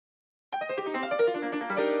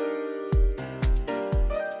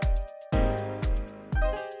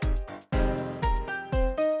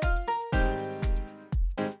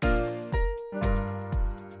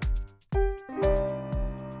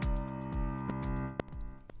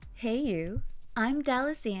Hey you, I'm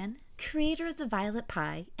Dallas Ann, creator of the Violet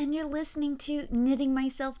Pie, and you're listening to Knitting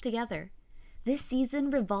Myself Together. This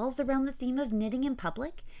season revolves around the theme of knitting in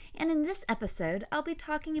public, and in this episode I'll be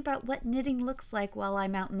talking about what knitting looks like while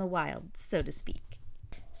I'm out in the wild, so to speak.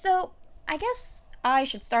 So, I guess I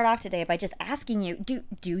should start off today by just asking you, do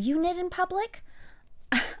you knit in public?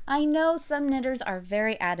 I know some knitters are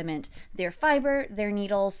very adamant their fiber, their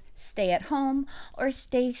needles stay at home or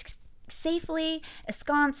stay safely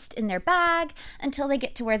ensconced in their bag until they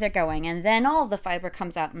get to where they're going, and then all the fiber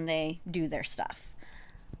comes out and they do their stuff.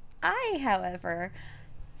 I, however,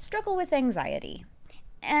 struggle with anxiety.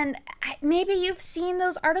 And maybe you've seen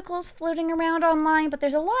those articles floating around online, but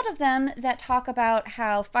there's a lot of them that talk about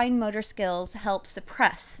how fine motor skills help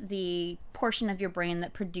suppress the portion of your brain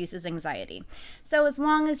that produces anxiety. So as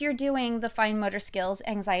long as you're doing the fine motor skills,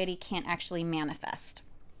 anxiety can't actually manifest.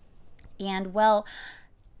 And well,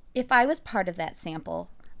 if I was part of that sample,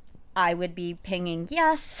 I would be pinging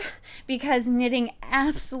yes, because knitting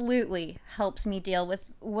absolutely helps me deal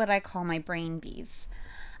with what I call my brain bees.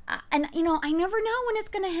 And I never know when it's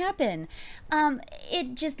going to happen.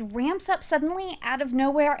 It just ramps up suddenly out of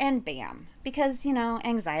nowhere and bam. Because,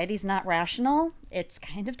 anxiety's not rational. It's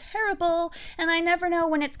kind of terrible. And I never know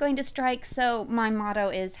when it's going to strike. So my motto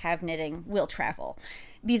is have knitting, will travel.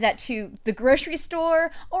 Be that to the grocery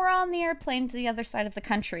store or on the airplane to the other side of the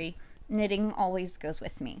country. Knitting always goes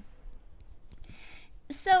with me.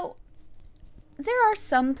 So there are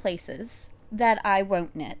some places that I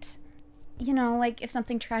won't knit. Like if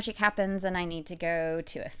something tragic happens and I need to go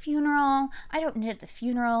to a funeral, I don't knit at the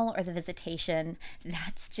funeral or the visitation.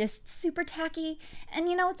 That's just super tacky. And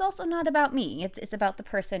it's also not about me. It's about the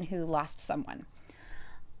person who lost someone.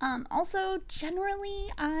 Also,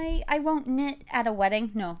 generally, I won't knit at a wedding.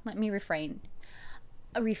 No, let me rephrase.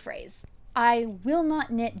 I will not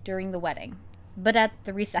knit during the wedding. But at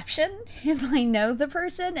the reception, if I know the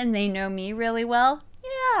person and they know me really well,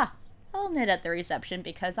 yeah, I'll knit at the reception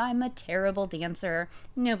because I'm a terrible dancer.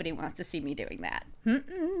 Nobody wants to see me doing that.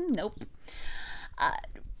 Nope.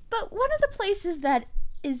 But one of the places that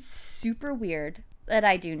is super weird that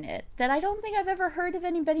I do knit, that I don't think I've ever heard of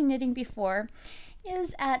anybody knitting before,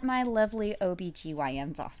 is at my lovely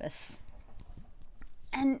OBGYN's office.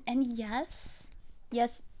 And yes,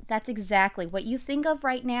 that's exactly what you think of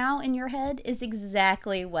right now in your head is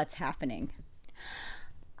exactly what's happening.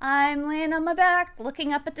 I'm laying on my back,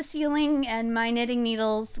 looking up at the ceiling and my knitting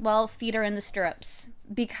needles while feet are in the stirrups,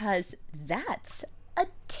 because that's a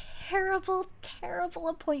terrible, terrible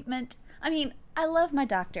appointment. I mean, I love my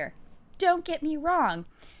doctor. Don't get me wrong,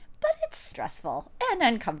 but it's stressful and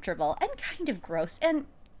uncomfortable and kind of gross and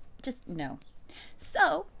just no.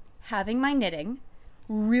 So, having my knitting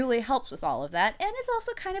really helps with all of that, and it's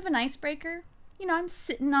also kind of an icebreaker. I'm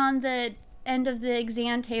sitting on the end of the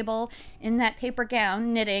exam table in that paper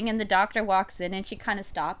gown knitting, and the doctor walks in and she kind of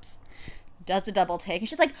stops, does a double take, and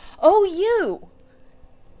she's like, "Oh, you!"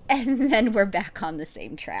 And then we're back on the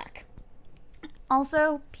same track.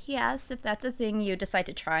 Also, P.S., if that's a thing you decide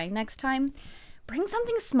to try next time, bring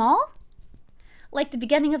something small, like the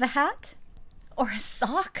beginning of a hat or a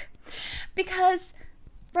sock, because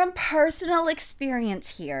from personal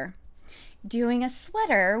experience here, doing a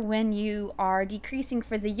sweater when you are decreasing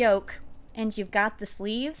for the yoke and you've got the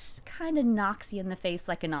sleeves kind of knocks you in the face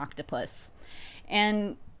like an octopus.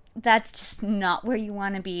 And that's just not where you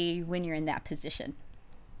want to be when you're in that position.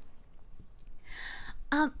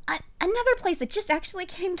 Another place that just actually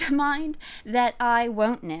came to mind that I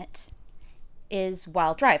won't knit is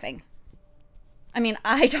while driving. I mean,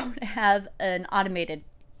 I don't have an automated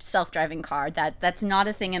self-driving car. That's not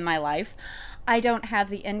a thing in my life. I don't have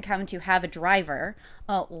the income to have a driver.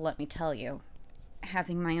 Oh, let me tell you,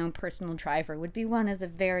 having my own personal driver would be one of the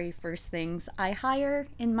very first things I hire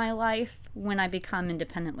in my life when I become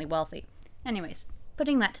independently wealthy. Anyways,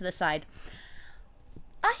 putting that to the side,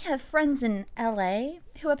 I have friends in LA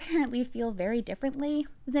who apparently feel very differently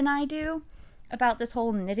than I do about this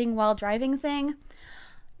whole knitting while driving thing.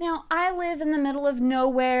 Now, I live in the middle of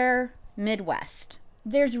nowhere, Midwest.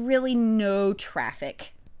 There's really no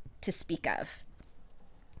traffic to speak of.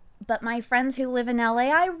 But my friends who live in LA,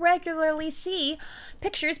 I regularly see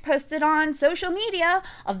pictures posted on social media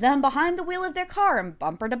of them behind the wheel of their car in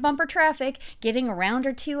bumper-to-bumper traffic, getting a round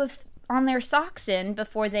or two on their socks in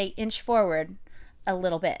before they inch forward a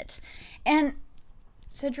little bit. And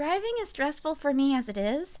so driving is stressful for me as it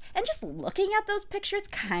is, and just looking at those pictures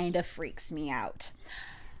kind of freaks me out.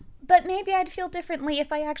 But maybe I'd feel differently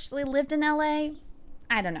if I actually lived in LA.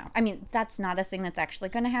 I don't know. I mean, that's not a thing that's actually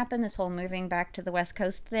going to happen, this whole moving back to the West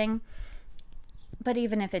Coast thing. But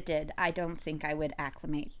even if it did, I don't think I would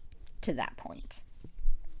acclimate to that point.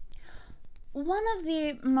 One of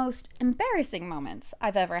the most embarrassing moments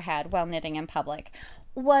I've ever had while knitting in public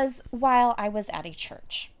was while I was at a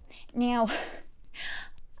church. Now,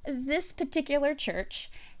 this particular church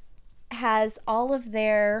has all of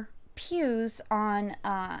their pews on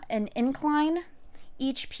an incline.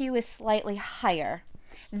 Each pew is slightly higher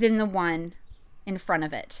than the one in front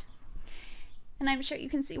of it. And I'm sure you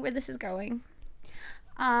can see where this is going.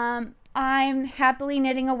 I'm happily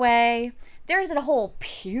knitting away. There's a whole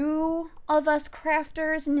pew of us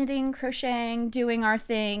crafters knitting, crocheting, doing our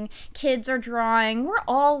thing. Kids are drawing. We're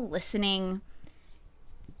all listening.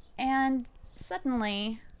 And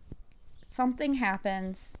suddenly, something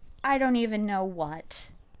happens. I don't even know what.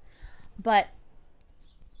 But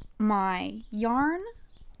my yarn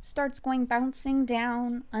starts going bouncing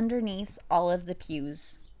down underneath all of the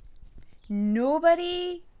pews.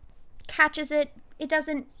 Nobody catches it. It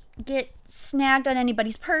doesn't get snagged on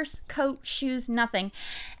anybody's purse, coat, shoes, nothing.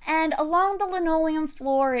 And along the linoleum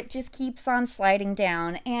floor, it just keeps on sliding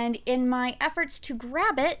down. And in my efforts to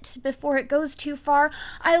grab it before it goes too far,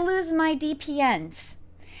 I lose my DPNs.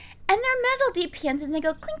 And they're metal DPNs, and they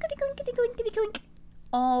go clinkety, clinkety, clinkety, clink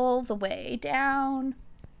all the way down.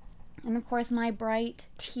 And of course, my bright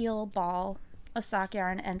teal ball of sock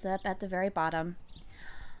yarn ends up at the very bottom.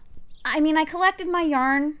 I mean, I collected my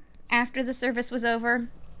yarn after the service was over.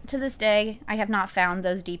 To this day, I have not found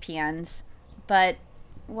those DPNs, but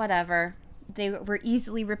whatever. They were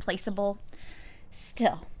easily replaceable.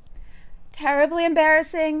 Still, terribly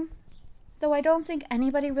embarrassing, though I don't think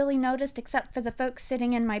anybody really noticed except for the folks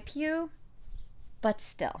sitting in my pew, but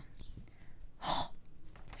still.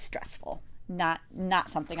 Stressful. Not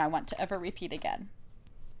something I want to ever repeat again.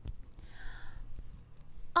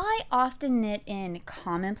 I often knit in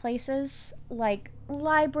common places like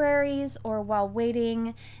libraries or while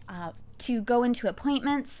waiting to go into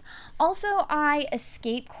appointments. Also, I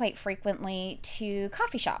escape quite frequently to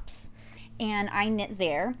coffee shops. And I knit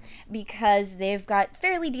there because they've got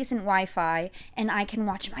fairly decent Wi-Fi and I can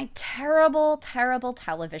watch my terrible, terrible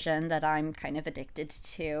television that I'm kind of addicted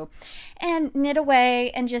to and knit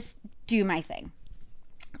away and just do my thing.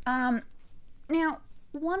 Now,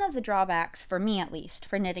 one of the drawbacks, for me at least,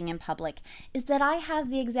 for knitting in public is that I have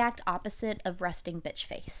the exact opposite of resting bitch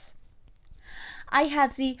face. I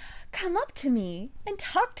have the come up to me and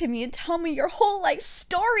talk to me and tell me your whole life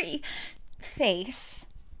story face,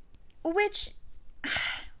 which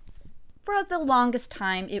for the longest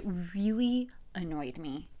time, it really annoyed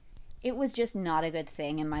me. It was just not a good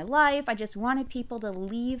thing in my life. I just wanted people to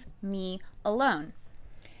leave me alone.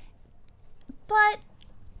 But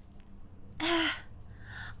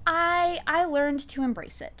I learned to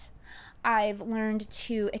embrace it. I've learned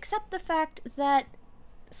to accept the fact that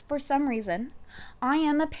for some reason, I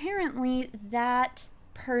am apparently that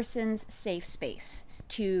person's safe space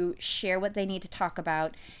to share what they need to talk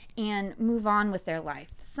about and move on with their life.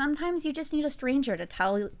 Sometimes you just need a stranger to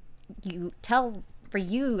tell for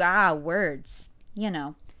you words.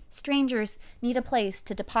 Strangers need a place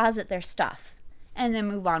to deposit their stuff and then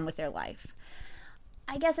move on with their life.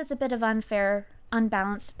 I guess it's a bit of unfair,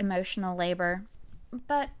 unbalanced emotional labor,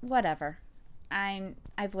 but whatever.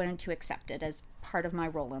 I've learned to accept it as part of my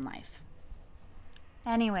role in life.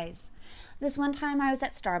 Anyways, this one time I was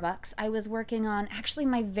at Starbucks. I was working on actually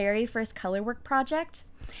my very first colorwork project.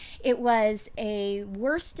 It was a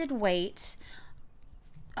worsted weight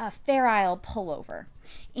Fair Isle pullover,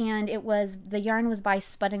 and the yarn was by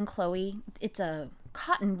Spud and Chloe. It's a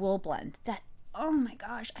cotton wool blend that, oh my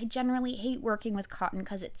gosh, I generally hate working with cotton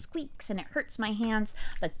because it squeaks and it hurts my hands.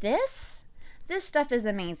 But this stuff is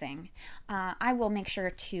amazing. I will make sure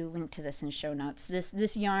to link to this in show notes.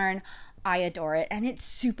 This yarn, I adore it, and it's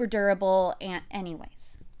super durable. And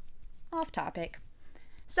anyways, off topic.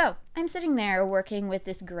 So I'm sitting there working with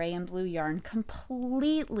this gray and blue yarn,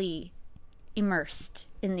 completely immersed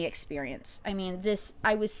in the experience. I mean,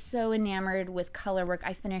 I was so enamored with colorwork.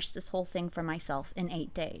 I finished this whole thing for myself in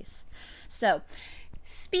 8 days. So,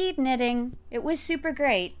 speed knitting, it was super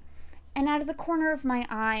great. And out of the corner of my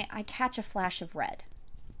eye, I catch a flash of red.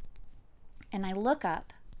 And I look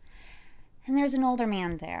up, and there's an older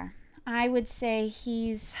man there. I would say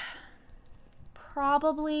he's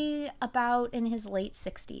probably about in his late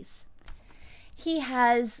 60s. He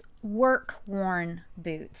has work-worn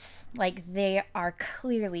boots, like they are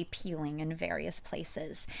clearly peeling in various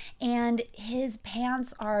places. And his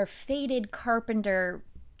pants are faded carpenter,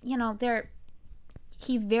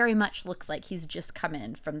 he very much looks like he's just come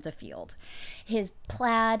in from the field. His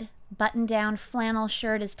plaid button-down flannel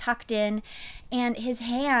shirt is tucked in, and his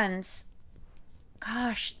hands,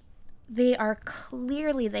 gosh, they are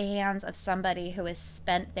clearly the hands of somebody who has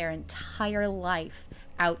spent their entire life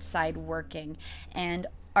outside working, and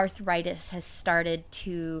arthritis has started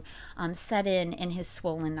to set in his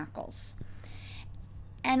swollen knuckles.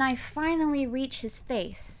 And I finally reach his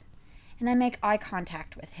face, and I make eye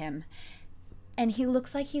contact with him, and he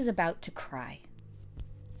looks like he's about to cry.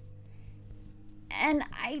 And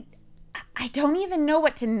I don't even know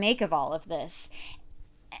what to make of all of this.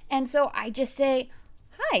 And so I just say,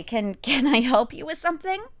 "Hi, can I help you with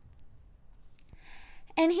something?"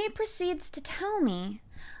 And he proceeds to tell me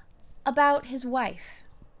about his wife,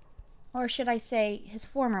 or should I say his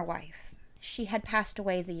former wife. She had passed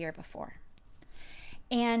away the year before.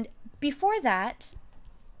 And before that,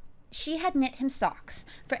 she had knit him socks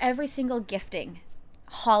for every single gifting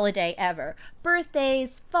holiday ever.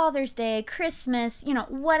 Birthdays, Father's Day, Christmas,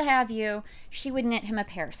 what have you. She would knit him a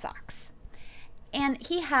pair of socks. And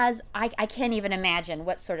he has, I can't even imagine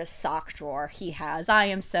what sort of sock drawer he has. I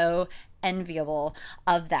am so enviable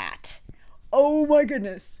of that. Oh my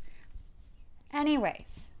goodness.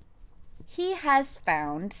 Anyways, he has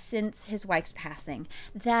found since his wife's passing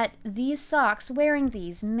that these socks, wearing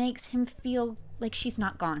these, makes him feel like she's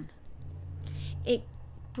not gone. It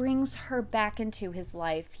brings her back into his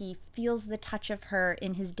life. He feels the touch of her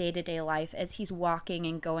in his day-to-day life as he's walking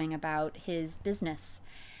and going about his business.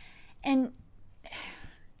 And,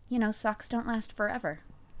 socks don't last forever.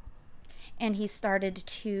 And he started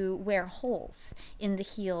to wear holes in the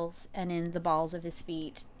heels and in the balls of his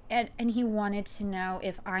feet. And he wanted to know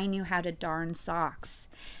if I knew how to darn socks.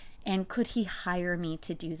 And could he hire me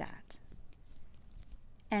to do that?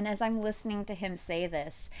 And as I'm listening to him say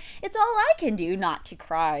this, it's all I can do not to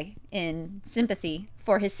cry in sympathy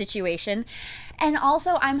for his situation. And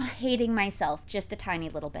also, I'm hating myself just a tiny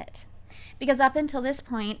little bit. Because up until this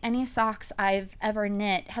point, any socks I've ever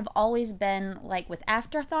knit have always been like with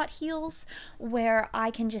afterthought heels, where I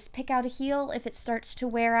can just pick out a heel if it starts to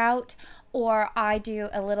wear out, or I do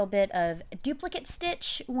a little bit of duplicate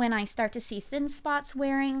stitch when I start to see thin spots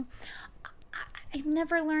wearing. I've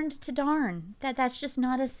never learned to darn. That's just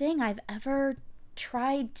not a thing I've ever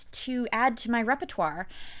tried to add to my repertoire.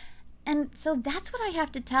 And so that's what I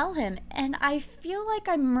have to tell him. And I feel like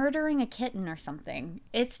I'm murdering a kitten or something.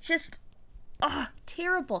 It's just,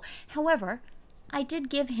 terrible. However, I did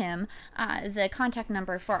give him the contact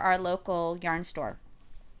number for our local yarn store.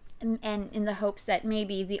 And in the hopes that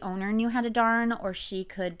maybe the owner knew how to darn, or she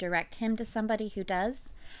could direct him to somebody who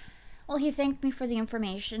does. Well, he thanked me for the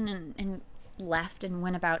information and left and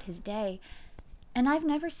went about his day, and I've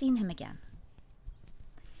never seen him again.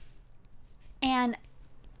 And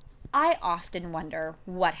I often wonder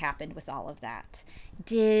what happened with all of that.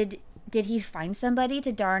 Did he find somebody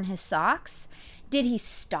to darn his socks? Did he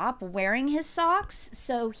stop wearing his socks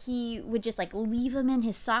so he would just leave them in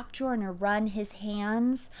his sock drawer and run his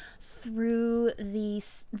hands through the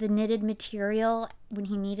knitted material when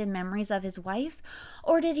he needed memories of his wife?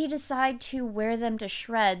 Or did he decide to wear them to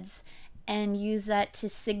shreds and use that to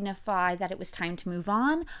signify that it was time to move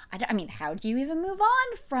on? I mean, how do you even move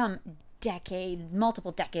on from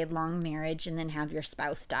multiple decade-long marriage and then have your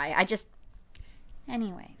spouse die?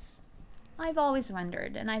 Anyways, I've always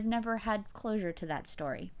wondered, and I've never had closure to that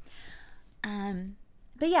story.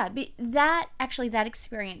 But yeah, that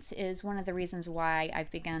experience is one of the reasons why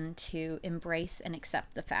I've begun to embrace and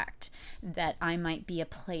accept the fact that I might be a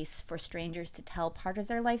place for strangers to tell part of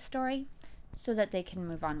their life story, so that they can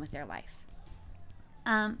move on with their life.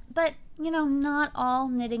 But, not all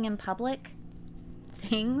knitting in public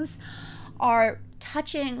things are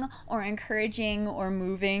touching or encouraging or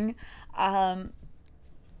moving.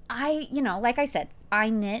 Like I said, I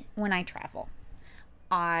knit when I travel.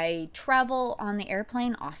 I travel on the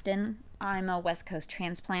airplane often. I'm a West Coast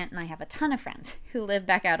transplant, and I have a ton of friends who live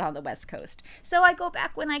back out on the West Coast. So I go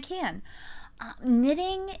back when I can.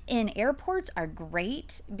 Knitting in airports are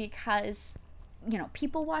great because,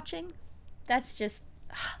 people watching. That's just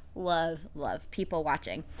love people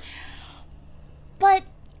watching. But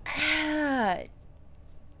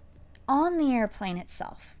on the airplane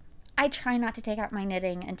itself, I try not to take out my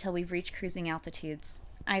knitting until we've reached cruising altitudes.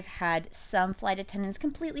 I've had some flight attendants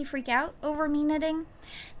completely freak out over me knitting.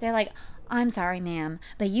 They're like, "I'm sorry, ma'am,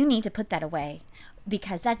 but you need to put that away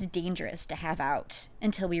because that's dangerous to have out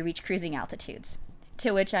until we reach cruising altitudes."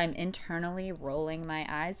 To which I'm internally rolling my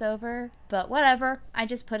eyes over, but whatever, I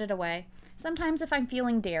just put it away. Sometimes if I'm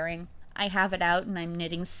feeling daring, I have it out and I'm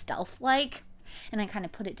knitting stealth-like, and I kind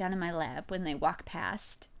of put it down in my lap when they walk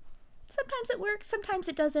past. Sometimes it works, sometimes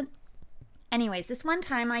it doesn't. Anyways, this one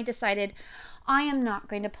time I decided I am not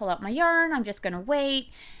going to pull out my yarn. I'm just going to wait.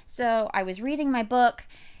 So I was reading my book.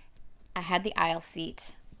 I had the aisle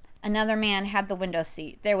seat. Another man had the window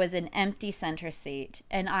seat. There was an empty center seat,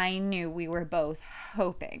 and I knew we were both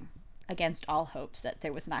hoping, against all hopes, that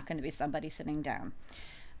there was not going to be somebody sitting down.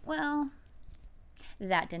 Well,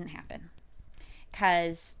 that didn't happen,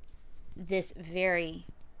 because this very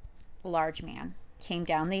large man came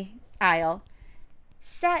down the aisle,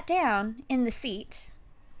 sat down in the seat,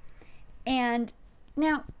 and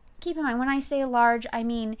now keep in mind, when I say large, I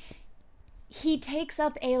mean he takes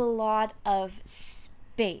up a lot of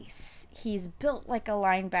space. He's built like a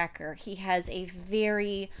linebacker. He has a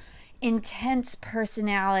very intense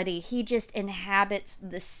personality. He just inhabits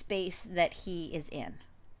the space that he is in.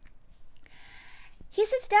 He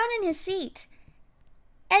sits down in his seat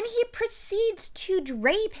and he proceeds to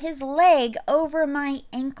drape his leg over my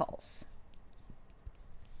ankles.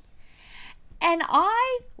 And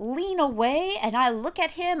I lean away and I look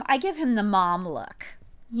at him. I give him the mom look.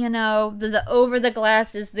 You know, the over the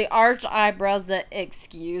glasses, the arched eyebrows, the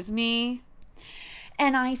excuse me.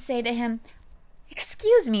 And I say to him,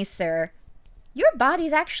 "Excuse me, sir. Your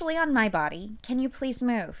body's actually on my body. Can you please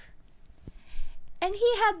move?" And he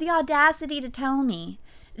had the audacity to tell me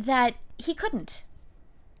that he couldn't.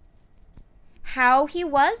 How he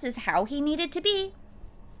was is how he needed to be.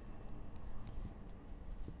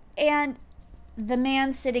 And the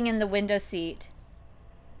man sitting in the window seat,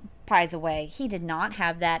 by the way, he did not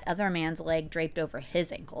have that other man's leg draped over his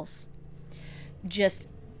ankles. Just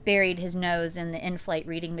buried his nose in the in-flight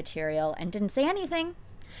reading material and didn't say anything.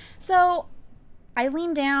 So I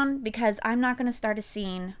leaned down because I'm not going to start a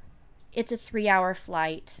scene. It's a 3-hour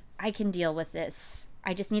flight. I can deal with this.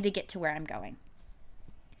 I just need to get to where I'm going.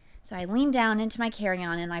 So I lean down into my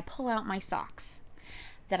carry-on and I pull out my socks.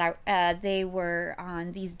 They were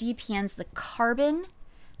on these DPNs, the carbon.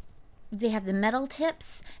 They have the metal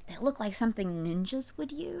tips that look like something ninjas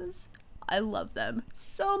would use. I love them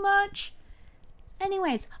so much.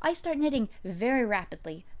 Anyways, I start knitting very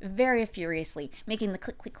rapidly, very furiously, making the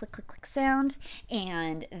click, click, click, click, click sound,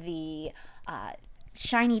 and the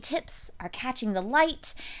shiny tips are catching the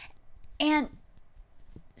light, and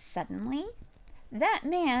suddenly, that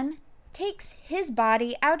man takes his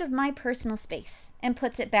body out of my personal space and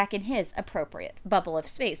puts it back in his appropriate bubble of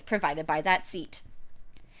space provided by that seat.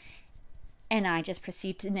 And I just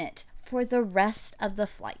proceed to knit for the rest of the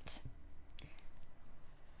flight.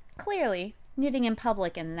 Clearly, knitting in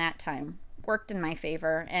public in that time worked in my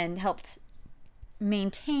favor and helped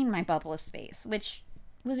maintain my bubble of space, which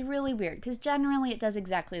was really weird because generally it does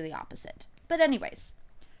exactly the opposite. But anyways,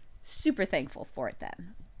 super thankful for it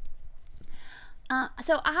then.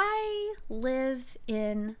 So I live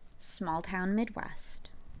in small town Midwest,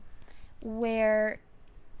 where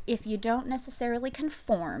if you don't necessarily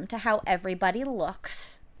conform to how everybody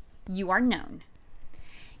looks, you are known.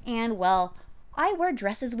 And well, I wear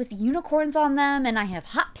dresses with unicorns on them, and I have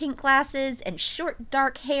hot pink glasses and short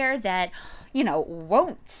dark hair that,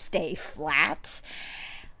 won't stay flat.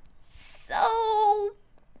 So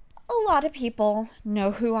a lot of people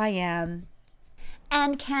know who I am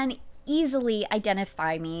and can easily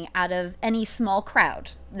identify me out of any small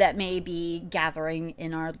crowd that may be gathering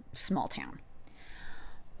in our small town.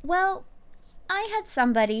 Well, I had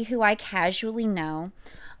somebody who I casually know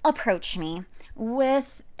approach me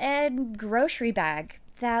with a grocery bag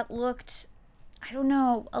that looked,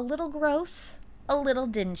 a little gross, a little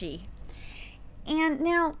dingy. And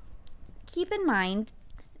now, keep in mind,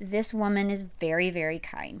 this woman is very, very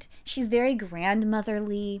kind. She's very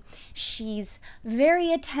grandmotherly. She's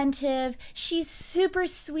very attentive. She's super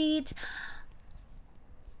sweet.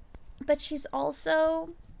 But she's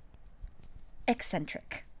also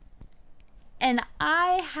eccentric. And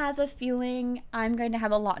I have a feeling I'm going to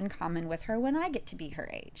have a lot in common with her when I get to be her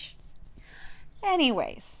age.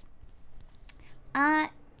 Anyways,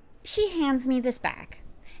 she hands me this bag.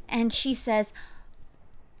 And she says,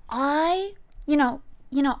 and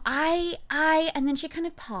then she kind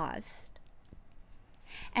of paused.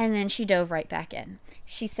 And then she dove right back in.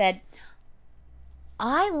 She said,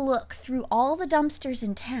 "I look through all the dumpsters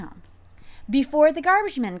in town before the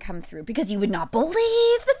garbage men come through because you would not believe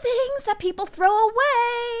the things that people throw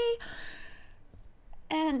away."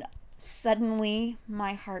 And suddenly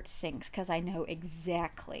my heart sinks because I know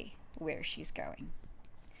exactly where she's going.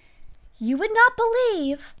 You would not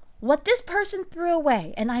believe what this person threw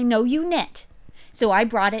away, and I know you knit. So I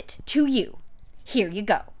brought it to you. Here you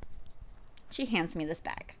go. She hands me this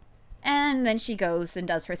bag. And then she goes and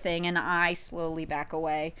does her thing, and I slowly back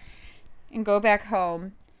away and go back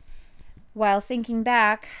home while thinking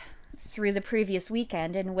back through the previous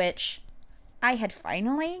weekend in which I had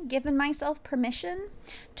finally given myself permission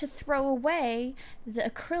to throw away the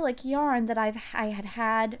acrylic yarn that I had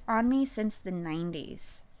had on me since the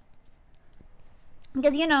 90s.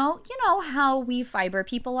 Because you know how we fiber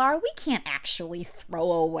people are. We can't actually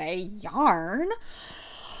throw away yarn.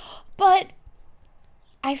 But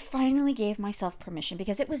I finally gave myself permission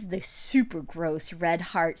because it was the super gross red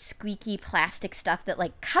heart squeaky plastic stuff that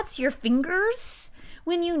like cuts your fingers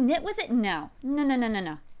when you knit with it. No.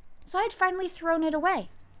 So I'd finally thrown it away.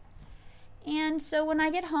 And so when I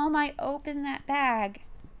get home, I open that bag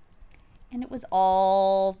and it was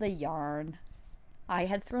all the yarn I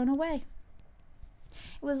had thrown away.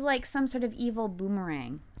 It was like some sort of evil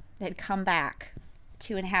boomerang that had come back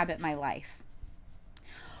to inhabit my life.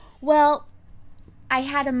 Well, I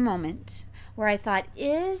had a moment where I thought,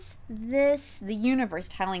 is this the universe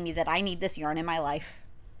telling me that I need this yarn in my life?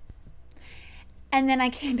 And then I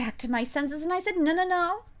came back to my senses and I said,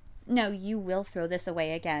 no. No, you will throw this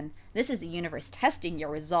away again. This is the universe testing your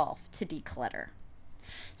resolve to declutter.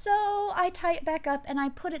 So I tie it back up and I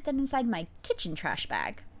put it then inside my kitchen trash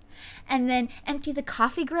bag. And then empty the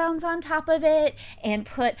coffee grounds on top of it and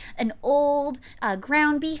put an old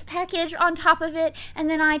ground beef package on top of it. And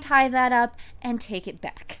then I tie that up and take it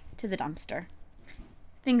back to the dumpster.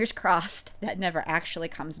 Fingers crossed that never actually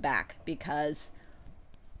comes back because,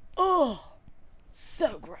 oh,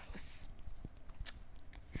 so gross.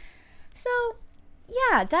 So,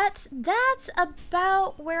 yeah, that's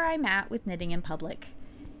about where I'm at with knitting in public.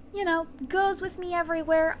 You know, goes with me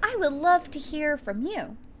everywhere. I would love to hear from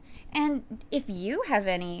you. And if you have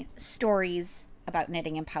any stories about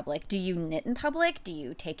knitting in public, do you knit in public? Do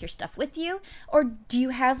you take your stuff with you? Or do you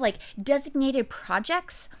have like designated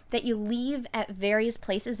projects that you leave at various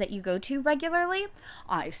places that you go to regularly?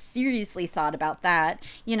 I seriously thought about that.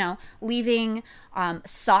 You know, leaving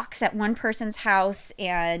socks at one person's house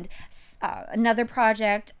and another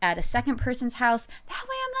project at a second person's house. That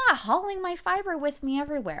way I'm not hauling my fiber with me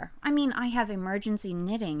everywhere. I mean, I have emergency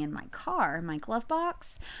knitting in my car, my glove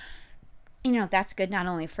box. You know, that's good not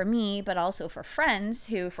only for me, but also for friends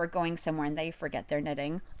who, if we're going somewhere and they forget their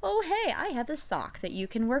knitting, oh, hey, I have this sock that you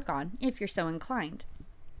can work on if you're so inclined.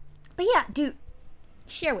 But yeah, do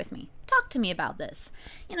share with me. Talk to me about this.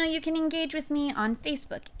 You know, you can engage with me on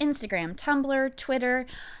Facebook, Instagram, Tumblr, Twitter.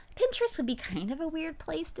 Pinterest would be kind of a weird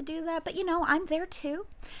place to do that, but you know, I'm there too.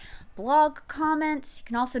 Blog comments. You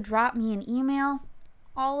can also drop me an email.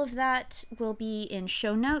 All of that will be in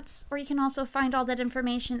show notes, or you can also find all that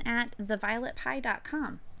information at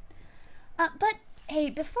thevioletpie.com. But hey,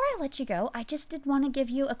 before I let you go, I just did want to give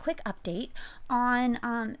you a quick update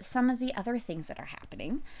on some of the other things that are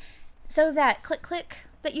happening. So that click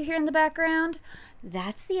that you hear in the background,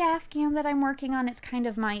 that's the Afghan that I'm working on. It's kind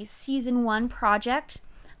of my season 1 project.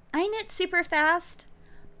 I knit super fast.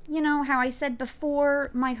 You know how I said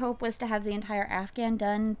before my hope was to have the entire Afghan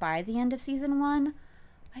done by the end of season 1?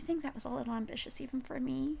 I think that was a little ambitious even for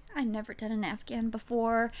me. I've never done an Afghan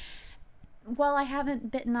before. Well, I haven't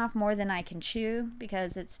bitten off more than I can chew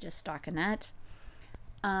because it's just stockinette.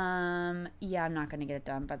 Yeah, I'm not going to get it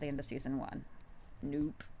done by the end of season 1.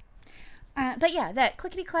 Nope. But yeah, that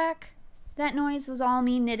clickety-clack, that noise was all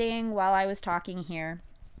me knitting while I was talking here.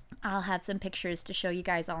 I'll have some pictures to show you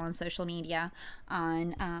guys all on social media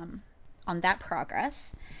on that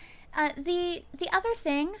progress. The other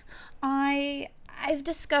thing I've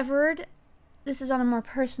discovered, this is on a more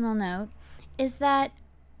personal note, is that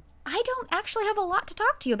I don't actually have a lot to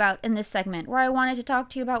talk to you about in this segment where I wanted to talk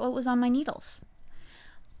to you about what was on my needles.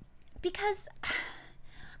 Because,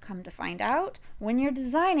 come to find out, when you're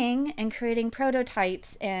designing and creating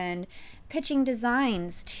prototypes and pitching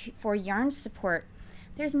designs for yarn support,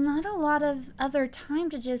 there's not a lot of other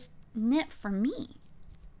time to just knit for me.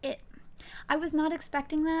 I was not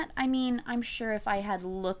expecting that. I mean, I'm sure if I had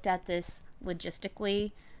looked at this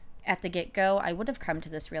logistically at the get-go, I would have come to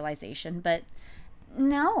this realization, but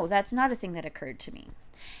no, that's not a thing that occurred to me.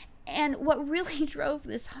 And what really drove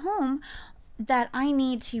this home, that I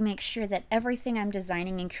need to make sure that everything I'm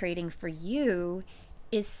designing and creating for you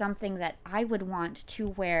is something that I would want to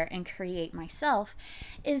wear and create myself,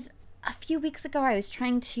 is a few weeks ago I was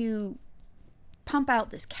trying to pump out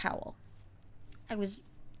this cowl. I was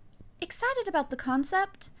excited about the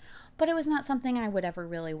concept, but it was not something I would ever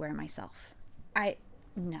really wear myself.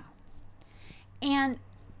 No. And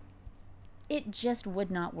it just would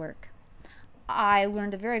not work. I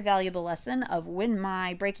learned a very valuable lesson of when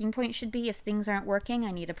my breaking point should be. If things aren't working,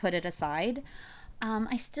 I need to put it aside.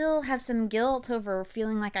 I still have some guilt over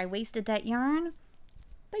feeling like I wasted that yarn,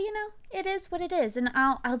 but you know, it is what it is. And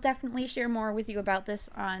I'll definitely share more with you about this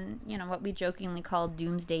on, you know, what we jokingly call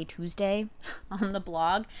Doomsday Tuesday on the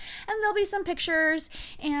blog. And there'll be some pictures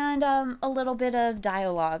and a little bit of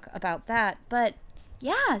dialogue about that. But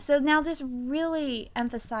Yeah, so now this really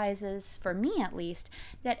emphasizes, for me at least,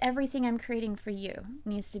 that everything I'm creating for you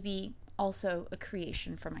needs to be also a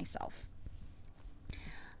creation for myself.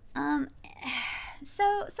 Um,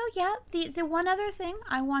 so yeah, the one other thing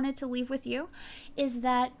I wanted to leave with you is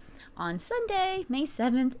that on Sunday, May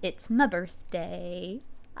 7th, it's my birthday.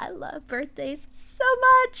 I love birthdays so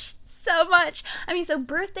much, so much. I mean, so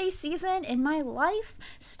birthday season in my life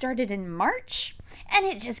started in March, and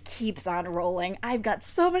it just keeps on rolling. I've got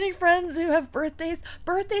so many friends who have birthdays.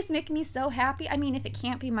 Birthdays make me so happy. I mean, if it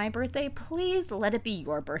can't be my birthday, please let it be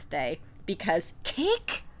your birthday, because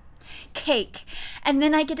cake, and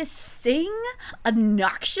then I get to sing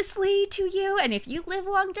obnoxiously to you. And if you live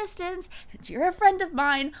long distance and you're a friend of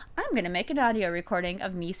mine, I'm gonna make an audio recording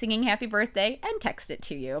of me singing happy birthday and text it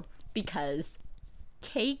to you, because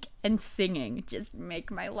cake and singing just make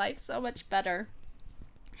my life so much better.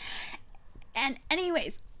 And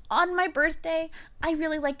anyways, on my birthday, I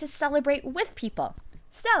really like to celebrate with people.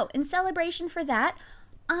 So in celebration for that,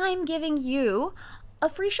 I'm giving you a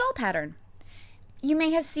free shawl pattern. You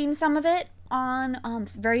may have seen some of it on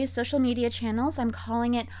various social media channels. I'm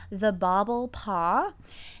calling it the Bobble Paw.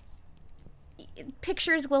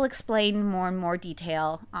 Pictures will explain more and more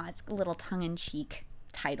detail. It's a little tongue-in-cheek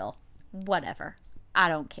title. Whatever. I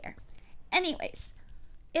don't care. Anyways,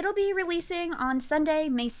 it'll be releasing on Sunday,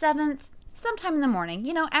 May 7th, sometime in the morning.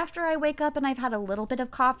 You know, after I wake up and I've had a little bit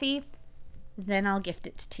of coffee, then I'll gift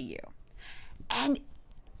it to you. And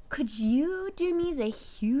could you do me the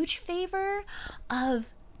huge favor of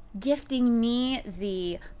gifting me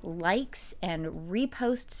the likes and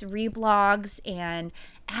reposts, reblogs, and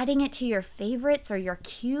adding it to your favorites or your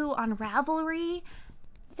queue on Ravelry?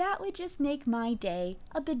 That would just make my day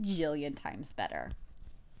a bajillion times better.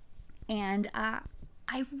 And I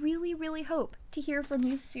really, really hope to hear from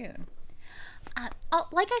you soon.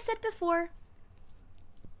 Like I said before,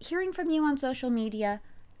 hearing from you on social media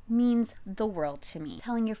means the world to me.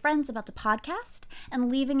 Telling your friends about the podcast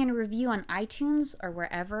and leaving a review on iTunes or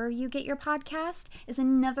wherever you get your podcast is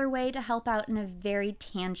another way to help out in a very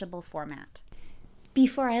tangible format.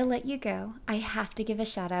 Before I let you go, I have to give a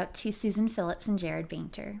shout out to Susan Phillips and Jared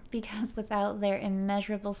Bainter, because without their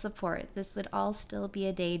immeasurable support, this would all still be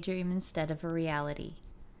a daydream instead of a reality.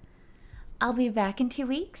 I'll be back in 2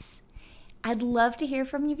 weeks. I'd love to hear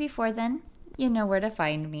from you before then. You know where to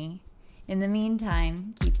find me. In the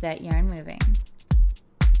meantime, keep that yarn moving.